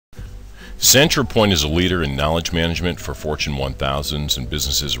Centrapoint is a leader in knowledge management for Fortune 1000s and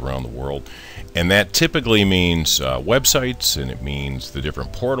businesses around the world. And that typically means websites, and it means the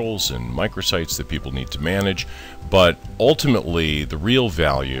different portals and microsites that people need to manage. But ultimately, the real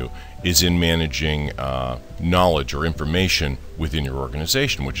value is in managing knowledge or information within your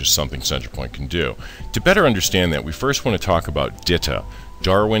organization, which is something Centralpoint can do. To better understand that, we first want to talk about DITA,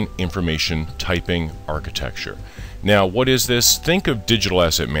 Darwin Information Typing Architecture. Now, what is this? Think of digital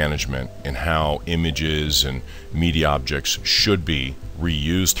asset management and how images and media objects should be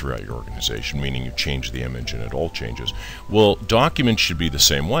reused throughout your organization, meaning you change the image and it all changes. Well, documents should be the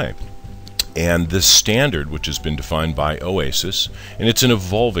same way. And this standard, which has been defined by OASIS, and it's an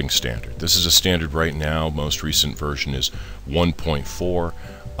evolving standard. This is a standard right now. Most recent version is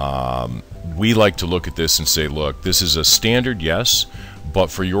 1.4. We like to look at this and say, look, this is a standard, yes, but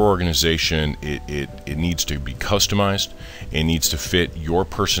for your organization, it needs to be customized. It needs to fit your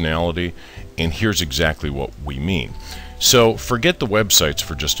personality, and here's exactly what we mean. So forget the websites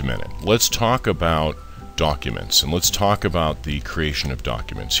for just a minute. Let's talk about documents, and let's talk about the creation of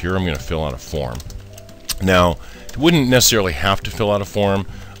documents. Here I'm going to fill out a form. Now, I wouldn't necessarily have to fill out a form.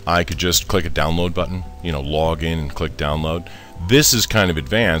 I could just click a download button, log in and click download. This is kind of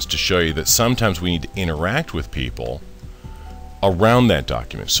advanced to show you that sometimes we need to interact with people around that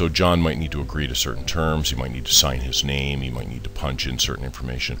document. So John might need to agree to certain terms, he might need to sign his name, he might need to punch in certain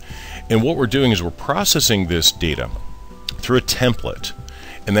information. And what we're doing is we're processing this data through a template,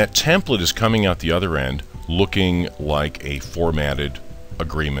 and that template is coming out the other end looking like a formatted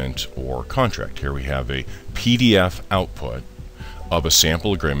agreement or contract. Here we have a PDF output of a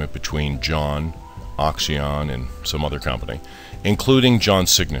sample agreement between John, Oxcyon, and some other company, including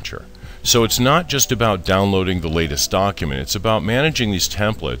John's signature. So it's not just about downloading the latest document, it's about managing these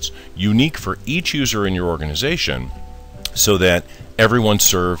templates unique for each user in your organization so that everyone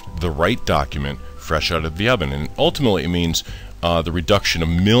served the right document fresh out of the oven. And ultimately it means the reduction of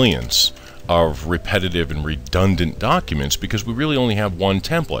millions of repetitive and redundant documents because we really only have one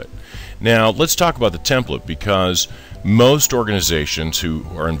template. Now let's talk about the template, because most organizations who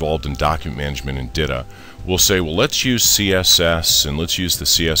are involved in document management and DITA will say, well, let's use CSS and let's use the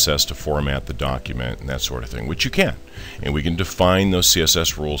CSS to format the document and that sort of thing, which you can. And we can define those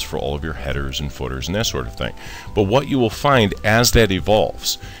CSS rules for all of your headers and footers and that sort of thing. But what you will find as that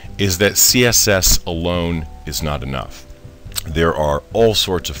evolves is that CSS alone is not enough. There are all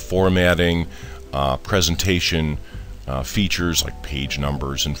sorts of formatting, presentation features like page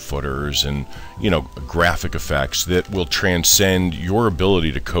numbers and footers and graphic effects that will transcend your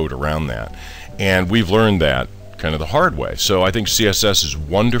ability to code around that. And we've learned that kind of the hard way. So I think CSS is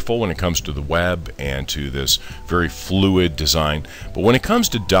wonderful when it comes to the web and to this very fluid design. But when it comes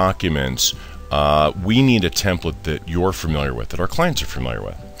to documents, we need a template that you're familiar with, that our clients are familiar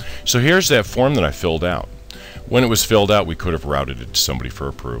with. So here's that form that I filled out. When it was filled out, we could have routed it to somebody for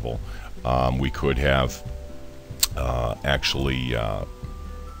approval. We could have actually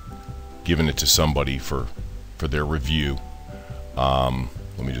given it to somebody for their review.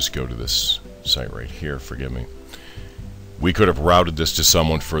 Let me just go to this site right here, forgive me. We could have routed this to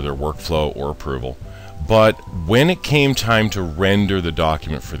someone for their workflow or approval. But when it came time to render the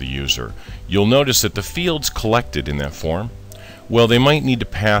document for the user, you'll notice that the fields collected in that form, well, they might need to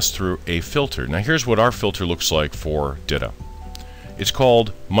pass through a filter. Now here's what our filter looks like for DITA. It's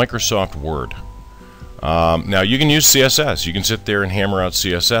called Microsoft Word. Now you can use CSS. You can sit there and hammer out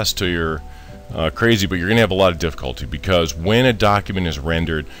CSS till you're crazy, but you're going to have a lot of difficulty, because when a document is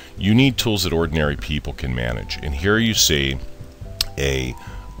rendered, you need tools that ordinary people can manage. And here you see a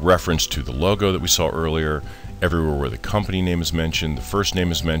reference to the logo that we saw earlier, everywhere where the company name is mentioned, the first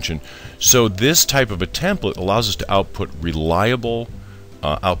name is mentioned. So this type of a template allows us to output reliable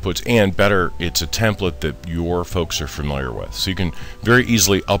outputs, and better, it's a template that your folks are familiar with. So you can very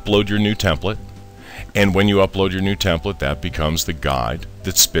easily upload your new template, and when you upload your new template, that becomes the guide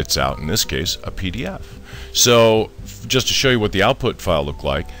that spits out, in this case, a PDF. So just to show you what the output file looked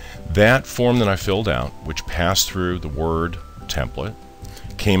like, that form that I filled out, which passed through the Word template,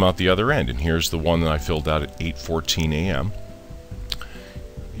 came out the other end. And here's the one that I filled out at 8:14 a.m.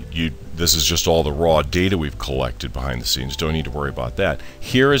 This is just all the raw data we've collected behind the scenes. Don't need to worry about that.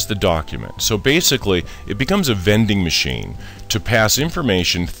 Here is the document. So basically, it becomes a vending machine to pass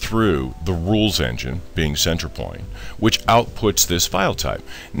information through the rules engine, being Centrapoint, which outputs this file type.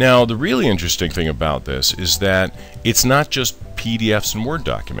 Now, the really interesting thing about this is that it's not just PDFs and Word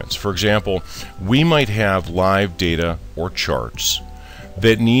documents. For example, we might have live data or charts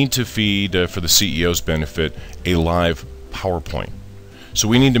that need to feed, for the CEO's benefit, a live PowerPoint. So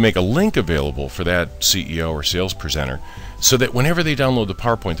we need to make a link available for that CEO or sales presenter so that whenever they download the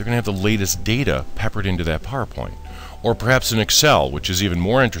PowerPoint, they're going to have the latest data peppered into that PowerPoint. Or perhaps in Excel, which is even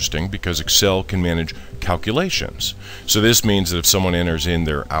more interesting because Excel can manage calculations. So this means that if someone enters in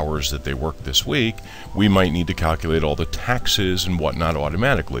their hours that they worked this week, we might need to calculate all the taxes and whatnot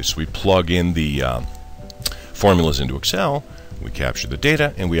automatically. So we plug in the formulas into Excel, we capture the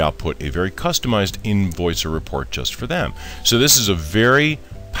data, and we output a very customized invoice or report just for them. So this is a very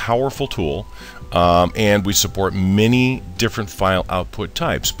powerful tool. And we support many different file output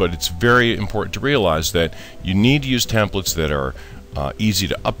types, but it's very important to realize that you need to use templates that are easy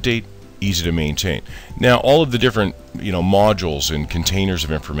to update, easy to maintain. Now, all of the different modules and containers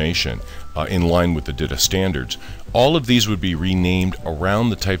of information in line with the DITA standards, all of these would be renamed around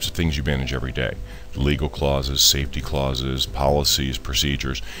the types of things you manage every day. Legal clauses, safety clauses, policies,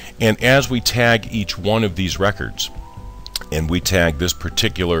 procedures. And as we tag each one of these records, and we tag this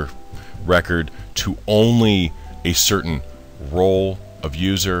particular record to only a certain role of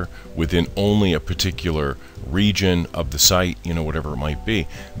user within only a particular region of the site, whatever it might be.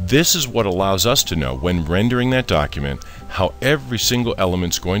 This is what allows us to know when rendering that document how every single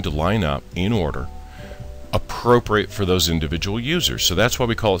element's going to line up in order appropriate for those individual users. So that's why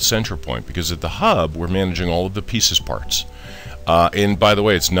we call it Centrapoint, because at the hub we're managing all of the pieces parts. And by the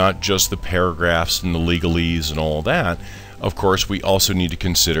way, it's not just the paragraphs and the legalese and all that. Of course, we also need to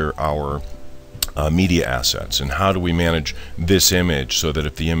consider our media assets and how do we manage this image so that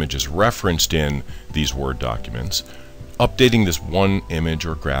if the image is referenced in these Word documents, updating this one image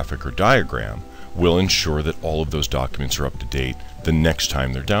or graphic or diagram will ensure that all of those documents are up to date the next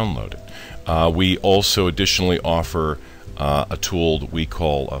time they're downloaded. We also additionally offer a tool that we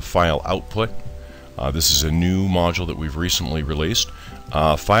call File Output. This is a new module that we've recently released.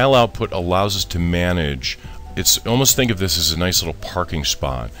 File Output allows us to manage, almost think of this as a nice little parking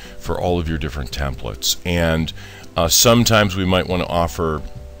spot for all of your different templates. And sometimes we might want to offer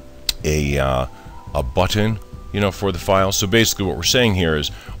a button, for the file. So basically what we're saying here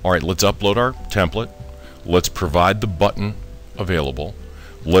is, all right, let's upload our template. Let's provide the button available.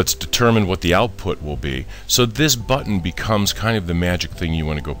 Let's determine what the output will be. So this button becomes kind of the magic thing you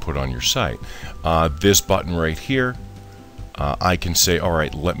want to go put on your site. This button right here, I can say, all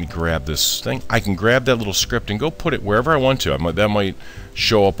right, let me grab this thing. I can grab that little script and go put it wherever I want to. That might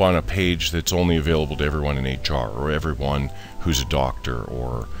show up on a page that's only available to everyone in HR or everyone who's a doctor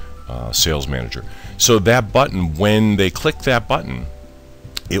or sales manager. So that button, when they click that button,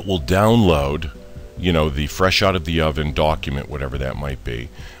 it will download the fresh out of the oven document, whatever that might be,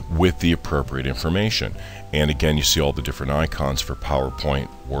 with the appropriate information. And again, you see all the different icons for PowerPoint,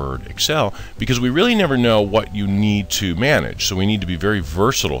 Word, Excel, because we really never know what you need to manage. So we need to be very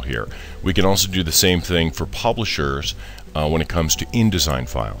versatile here. We can also do the same thing for publishers when it comes to InDesign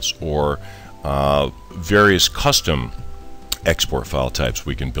files or various custom export file types.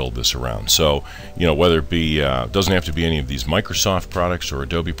 We can build this around. So whether it be doesn't have to be any of these Microsoft products or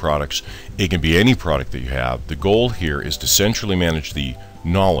Adobe products, it can be any product that you have. The goal here is to centrally manage the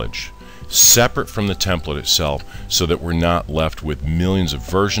knowledge separate from the template itself so that we're not left with millions of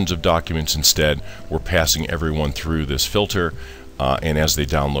versions of documents. Instead, we're passing everyone through this filter, and as they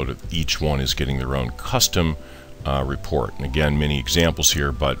download it, each one is getting their own custom report. And again, many examples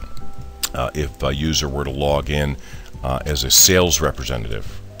here, but if a user were to log in as a sales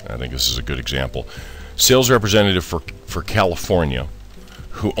representative, I think this is a good example. Sales representative for California,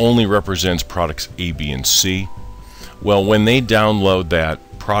 who only represents products A, B, and C. Well, when they download that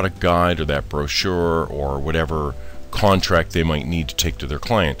product guide or that brochure or whatever contract they might need to take to their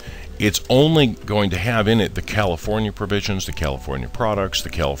client, it's only going to have in it the California provisions, the California products, the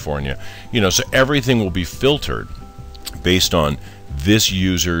California, so everything will be filtered based on this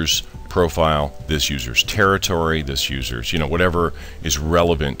user's profile, this user's territory, this user's, whatever is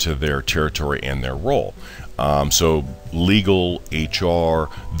relevant to their territory and their role. So legal, HR,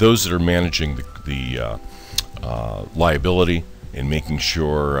 those that are managing the liability and making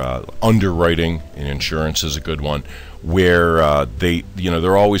sure underwriting and insurance is a good one, where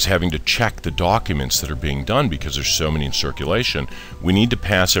they're always having to check the documents that are being done because there's so many in circulation. We need to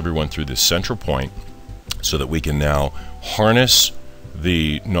pass everyone through this central point so that we can now harness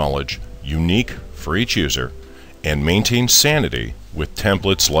the knowledge unique for each user and maintain sanity with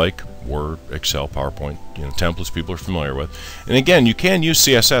templates like Word, Excel, PowerPoint, templates people are familiar with. And again, you can use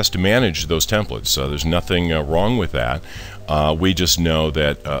CSS to manage those templates, so there's nothing wrong with that. We just know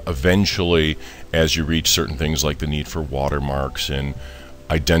that eventually, as you reach certain things like the need for watermarks and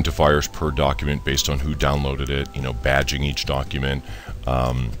identifiers per document based on who downloaded it, badging each document,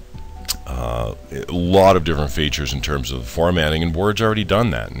 A lot of different features in terms of formatting, and Word's already done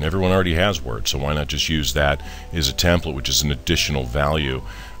that, and everyone already has Word, so why not just use that as a template, which is an additional value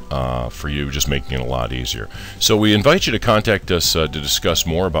for you, just making it a lot easier. So we invite you to contact us to discuss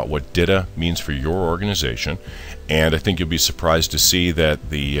more about what DITA means for your organization, and I think you'll be surprised to see that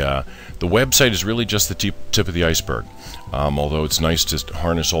the website is really just the tip of the iceberg. Although it's nice to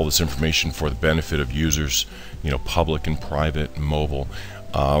harness all this information for the benefit of users, public and private, mobile.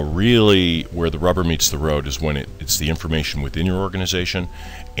 Really, where the rubber meets the road is when it's the information within your organization,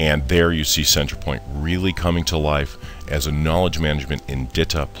 and there you see Centrapoint really coming to life as a knowledge management and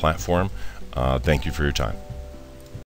DITA platform. Thank you for your time.